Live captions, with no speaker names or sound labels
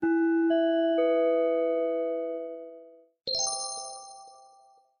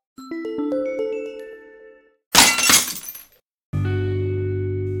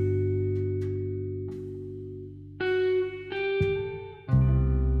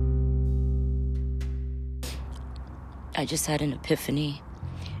I just had an epiphany.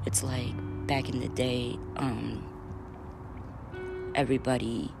 It's like back in the day,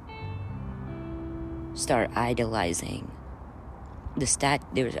 everybody started idolizing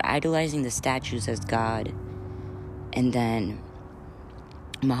they were idolizing the statues as God. And then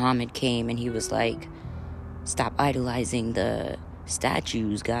Muhammad came and he was like, stop idolizing the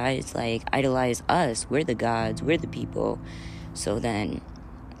statues, guys. Like, idolize us. We're the gods. We're the people. So then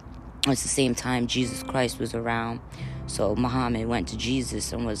at the same time Jesus Christ was around. So Muhammad went to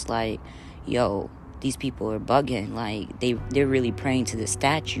Jesus and was like, yo, these people are bugging. Like, they're really praying to the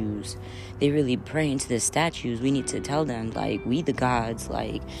statues. They really praying to the statues. We need to tell them, like, we the gods,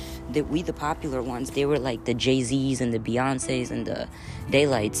 like, that we the popular ones. They were like the Jay-Z's and the Beyoncé's and the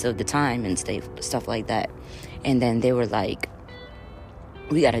daylights of the time and stuff like that. And then they were like,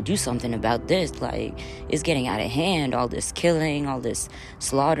 we got to do something about this. Like, it's getting out of hand. All this killing, all this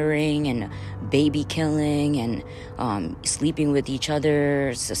slaughtering and baby killing and sleeping with each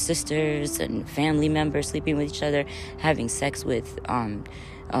other, sisters and family members sleeping with each other, having sex with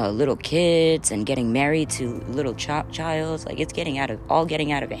little kids and getting married to little childs. Like, it's getting out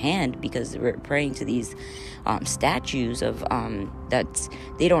of hand because we're praying to these statues of that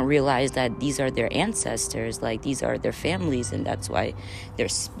they don't realize that these are their ancestors, like these are their families, and that's why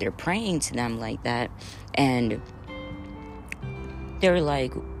they're praying to them like that. And they're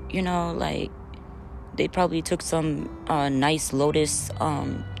like, like, they probably took some nice lotus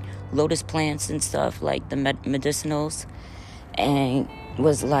plants and stuff, like the medicinals, and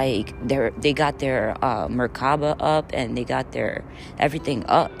was like, they got their Merkaba up, and they got their everything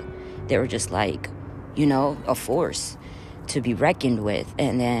up. They were just like, a force to be reckoned with.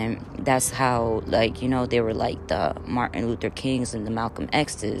 And then that's how, like, they were like the Martin Luther Kings and the Malcolm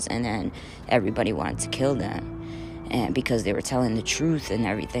X's, and then everybody wanted to kill them. And because they were telling the truth and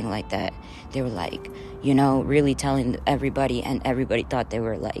everything like that, they were like, really telling everybody, and everybody thought they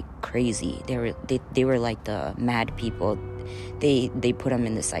were like crazy. They were like the mad people. They put them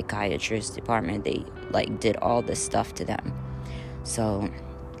in the psychiatrist department. They like did all this stuff to them. So,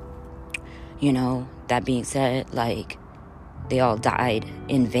 that being said, like, they all died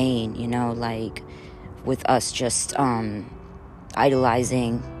in vain, like, with us just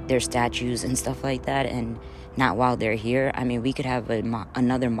idolizing their statues and stuff like that, and not while they're here. I mean, we could have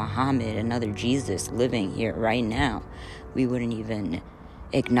another Muhammad, another Jesus living here right now. We wouldn't even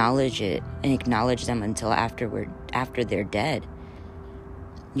acknowledge it and acknowledge them until after they're dead.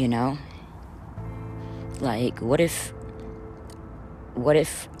 Like, what if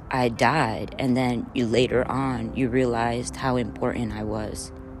I died and then later on you realized how important I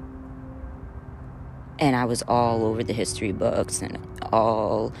was, and I was all over the history books and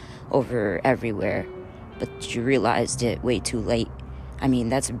all over everywhere, but you realized it way too late. I mean,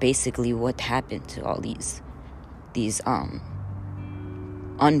 that's basically what happened to all these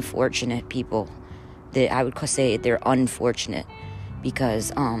unfortunate people. That I would say they're unfortunate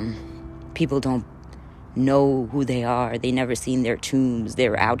because people don't know who they are. They never seen their tombs. They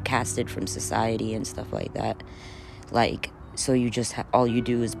were outcasted from society and stuff like that. Like, so you just all you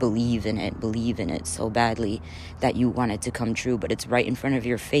do is believe in it so badly that you want it to come true, but it's right in front of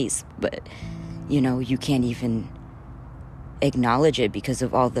your face. But you can't even acknowledge it because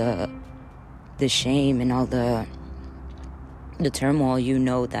of all the shame and all the turmoil.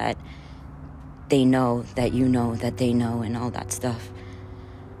 That they know that that they know, and all that stuff.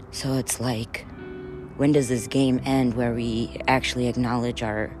 So it's like, when does this game end where we actually acknowledge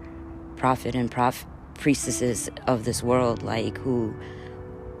our prophet and priestesses of this world, like, who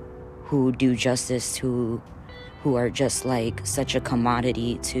do justice, who are just like such a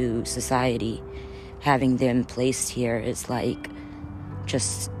commodity to society? Having them placed here is like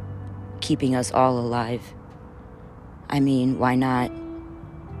just keeping us all alive. I mean, why not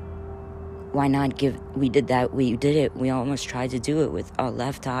we did it. We almost tried to do it with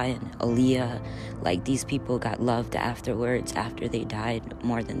Left Eye and Aaliyah. Like, these people got loved afterwards, after they died,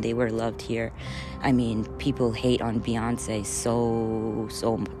 more than they were loved here. I mean, people hate on Beyonce so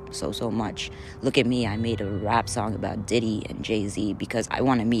much. Look at me, I made a rap song about Diddy and Jay-Z because I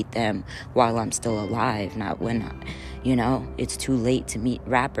want to meet them while I'm still alive, not when it's too late to meet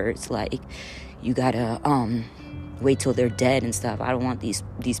rappers. Like, you gotta wait till they're dead and stuff. I don't want these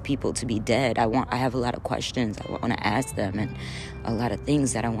people to be dead. I have a lot of questions I want to ask them, and a lot of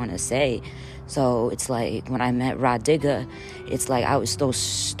things that I want to say. So it's like, when I met Rod Digga, it's like I was so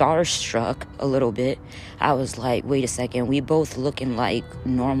starstruck a little bit. I was like, wait a second, we both looking like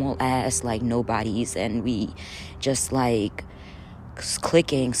normal ass, like nobodies, and we just like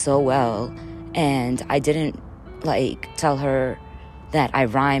clicking so well. And I didn't like tell her that I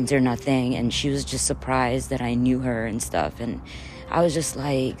rhymed or nothing, and she was just surprised that I knew her and stuff. And I was just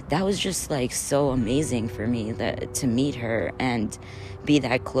like, that was just like so amazing for me to meet her and be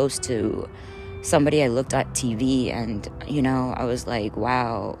that close to somebody I looked at TV, and I was like,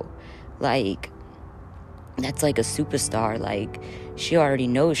 wow, like that's like a superstar. Like, she already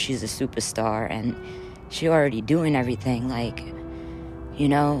knows she's a superstar, and she already doing everything, like,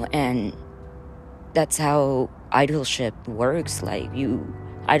 and that's how idolship works. Like, you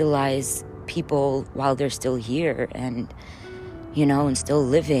idolize people while they're still here, and and still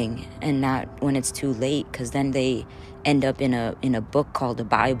living, and not when it's too late, because then they end up in a book called the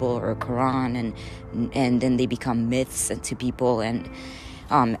Bible or a Quran, and then they become myths to people, and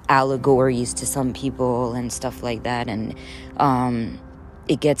allegories to some people and stuff like that, and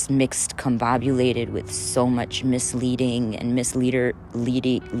it gets mixed, combobulated with so much misleading and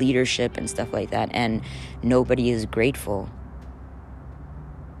leadership and stuff like that, and nobody is grateful.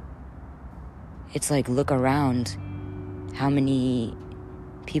 It's like, look around. How many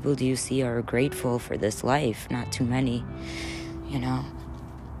people do you see are grateful for this life? Not too many,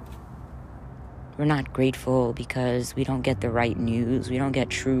 We're not grateful because we don't get the right news. We don't get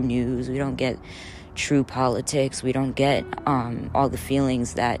true news. We don't get true politics. We don't get all the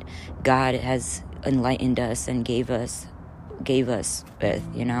feelings that God has enlightened us and gave us with,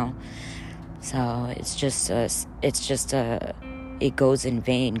 So it goes in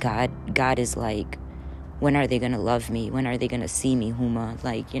vain. God is like, when are they going to love me? When are they going to see me, Huma?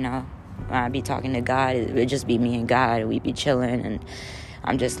 Like, when I be talking to God, it would just be me and God. We'd be chilling, and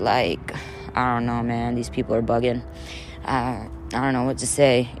I'm just like, I don't know, man. These people are bugging. I don't know what to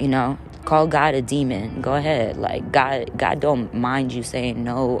say, Call God a demon. Go ahead. Like, God don't mind you saying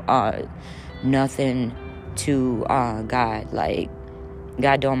no, nothing to God. Like,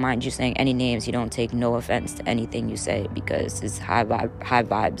 God don't mind you saying any names. He don't take no offense to anything you say, because it's high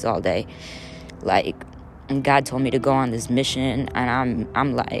vibes all day. Like, God told me to go on this mission, and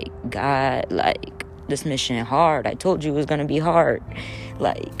I'm like, God, like, this mission hard. I told you it was gonna be hard.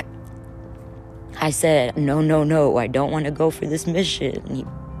 Like, I said, no, I don't want to go for this mission.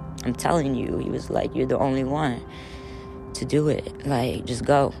 I'm telling you, he was like, you're the only one to do it. Like, just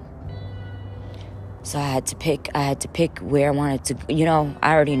go. So I had to pick where I wanted to,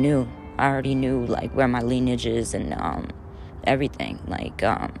 I already knew, like, where my lineage is and everything. Like,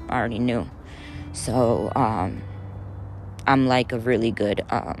 I already knew. So I'm like a really good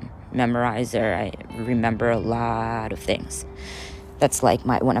memorizer. I remember a lot of things. That's like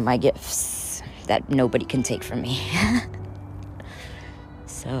one of my gifts that nobody can take from me.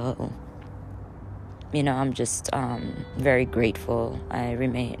 So, I'm just very grateful.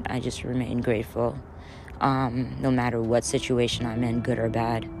 I just remain grateful. No matter what situation I'm in, good or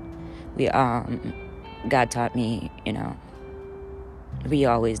bad. God taught me, we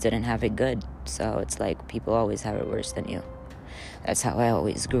always didn't have it good. So it's like, people always have it worse than you. That's how I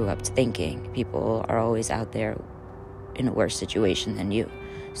always grew up thinking. People are always out there in a worse situation than you.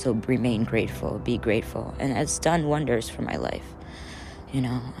 So remain grateful, be grateful. And it's done wonders for my life.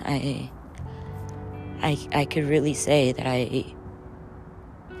 I could really say that I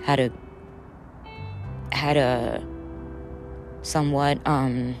had a somewhat,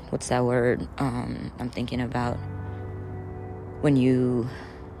 what's that word? I'm thinking about when you,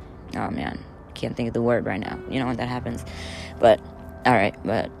 oh man, can't think of the word right now. When that happens. But, alright,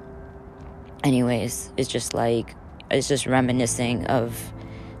 but anyways, it's just reminiscing of,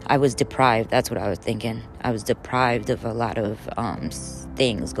 I was deprived. That's what I was thinking. I was deprived of a lot of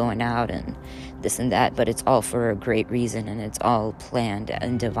things going out and this and that, but it's all for a great reason, and it's all planned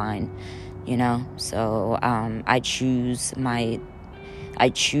and divine, So I choose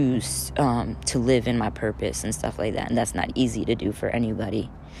to live in my purpose and stuff like that, and that's not easy to do for anybody.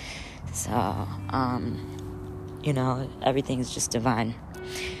 So everything's just divine,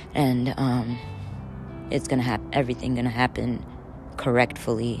 and it's gonna happen. Everything gonna happen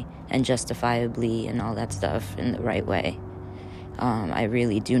correctly and justifiably and all that stuff in the right way. I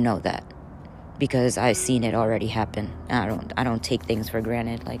really do know that, because I've seen it already happen. I don't take things for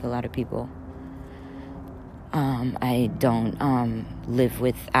granted like a lot of people. I don't live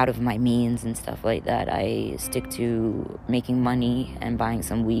out of my means and stuff like that. I stick to making money and buying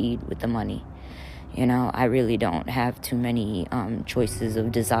some weed with the money. I really don't have too many choices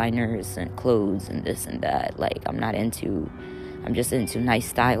of designers and clothes and this and that. Like, I'm just into nice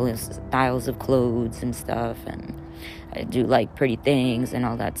styles of clothes and stuff, and I do like pretty things and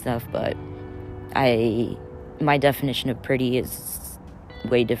all that stuff, but my definition of pretty is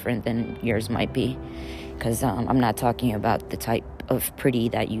way different than yours might be, because I'm not talking about the type of pretty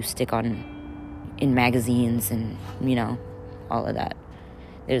that you stick on in magazines and all of that.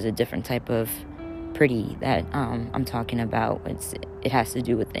 There's a different type of pretty that I'm talking about. It has to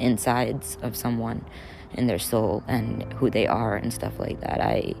do with the insides of someone and their soul and who they are and stuff like that.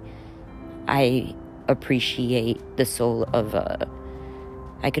 I appreciate the soul of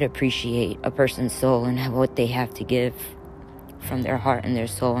I could appreciate a person's soul and what they have to give from their heart and their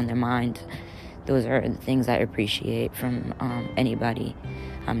soul and their mind. Those are the things I appreciate from anybody.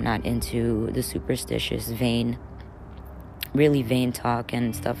 I'm not into the superstitious, really vain talk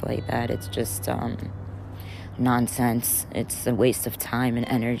and stuff like that. It's just nonsense. It's a waste of time and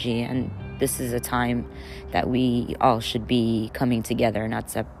energy, and this is a time that we all should be coming together,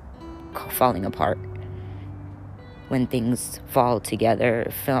 not falling apart. When things fall together,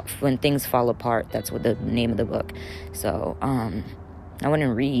 when things fall apart, that's what the name of the book. So I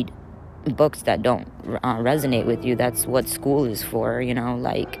wouldn't read books that don't resonate with you. That's what school is for,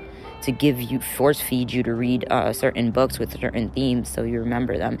 like to force feed you to read certain books with certain themes so you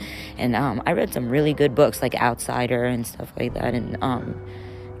remember them. And I read some really good books like Outsider and stuff like that, and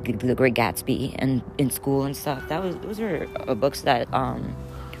The Great Gatsby, and in school and stuff. Those are books that are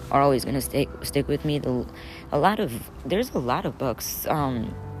always going to stick with me. There's a lot of books all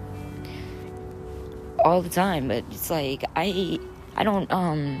the time, but it's like I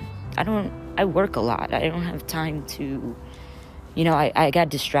work a lot. I don't have time to, I got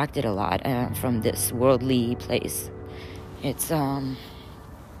distracted a lot from this worldly place. It's kind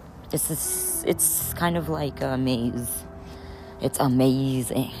of like a maze. It's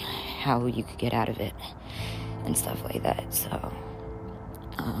amazing how you could get out of it and stuff like that. So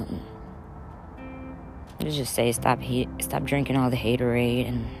let's just say stop drinking all the haterade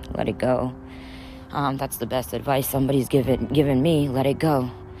and let it go. That's the best advice somebody's given me. Let it go.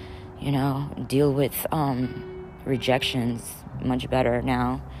 Deal with rejections much better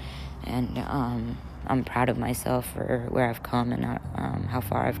now, and I'm proud of myself for where I've come and how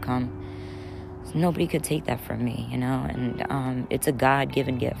far I've come. So nobody could take that from me, and it's a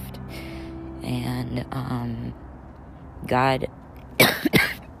God-given gift, and God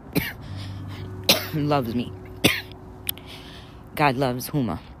loves me. God loves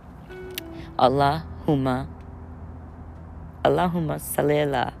Huma. Allahumma salli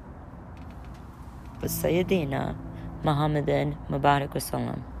ala wa Sayyidina Muhammadin Mubarak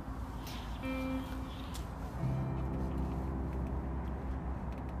Wasallam.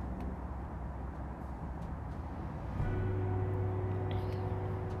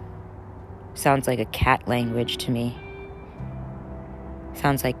 Sounds like a cat language to me.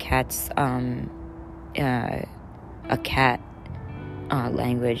 Sounds like cats, a cat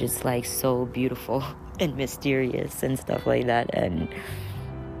language. It's like so beautiful and mysterious and stuff like that, and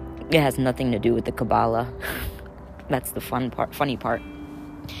it has nothing to do with the Kabbalah. That's the funny part.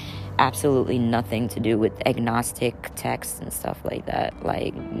 Absolutely nothing to do with agnostic texts and stuff like that.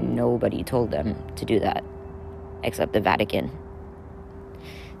 Like, nobody told them to do that except the Vatican.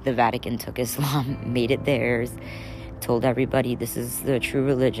 The Vatican took Islam, made it theirs, told everybody this is the true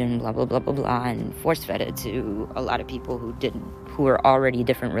religion, blah, blah, blah, blah, blah, and force-fed it to a lot of people who were already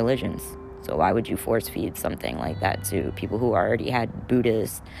different religions. So why would you force-feed something like that to people who already had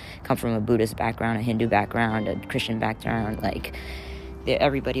come from a Buddhist background, a Hindu background, a Christian background? Like,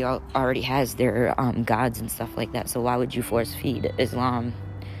 everybody already has their gods and stuff like that. So why would you force-feed Islam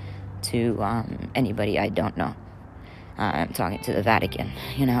to anybody I don't know? I'm talking to the Vatican,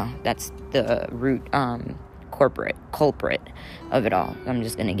 That's the root culprit of it all. I'm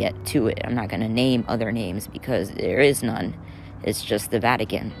just going to get to it. I'm not going to name other names because there is none. It's just the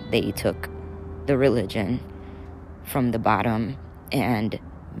Vatican. They took the religion from the bottom and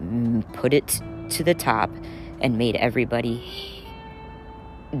put it to the top and made everybody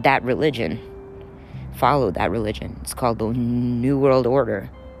that religion, follow that religion. It's called the New World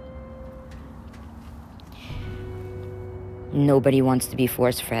Order. Nobody wants to be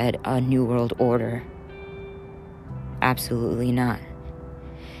force-fed a New World Order. Absolutely not.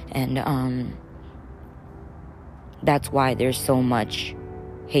 And that's why there's so much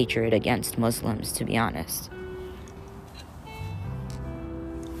hatred against Muslims, to be honest.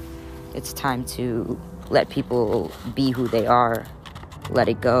 It's time to let people be who they are, let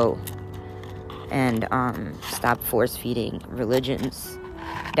it go, and stop force-feeding religions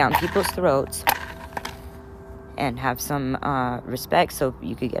down people's throats, and have some respect so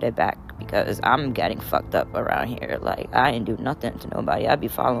you could get it back, because I'm getting fucked up around here. Like, I ain't do nothing to nobody. I be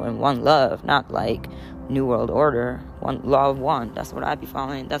following one love, not like New World Order, one law of one. That's what I be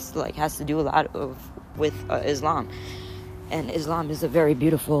following. That's like has to do a lot with Islam, and Islam is a very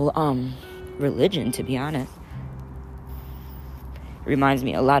beautiful religion, to be honest. It reminds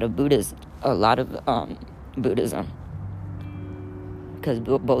me a lot of Buddhism. because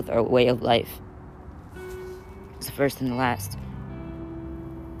both are a way of life. It's the first and the last.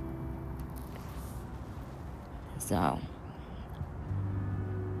 So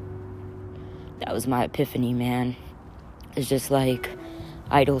that was my epiphany, man. It's just like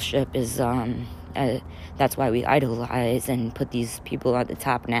idolship is that's why we idolize and put these people at the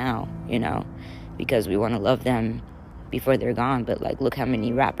top now, because we want to love them before they're gone. But like, look how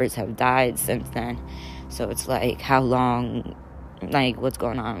many rappers have died since then. So it's like, how long, like, what's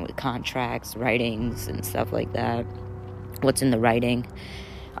going on with contracts, writings, and stuff like that? What's in the writing?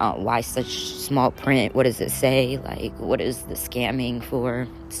 Why such small print? What does it say? Like, what is the scamming for?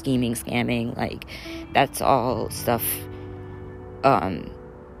 Scamming. Like, that's all stuff.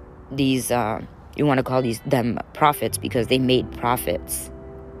 These, you want to call them prophets because they made profits.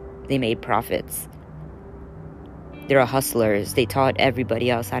 They're hustlers. They taught everybody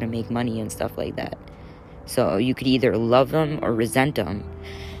else how to make money and stuff like that. So you could either love them or resent them.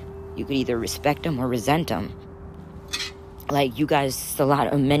 You could either respect them or resent them. Like, you guys,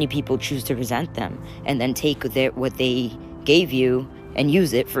 many people choose to resent them and then take what they gave you and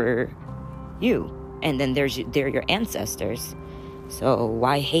use it for you. And then they're your ancestors. So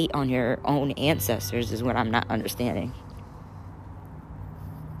why hate on your own ancestors is what I'm not understanding.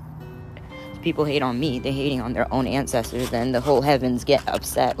 People hate on me. They're hating on their own ancestors. Then the whole heavens get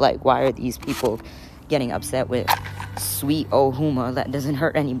upset. Like, why are these people getting upset with sweet old Huma that doesn't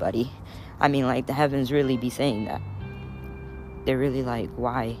hurt anybody? I mean, like, the heavens really be saying that. They're really like,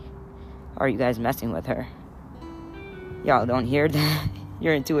 why are you guys messing with her? Y'all don't hear that?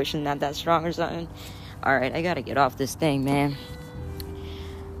 Your intuition not that strong or something? Alright, I gotta get off this thing, man.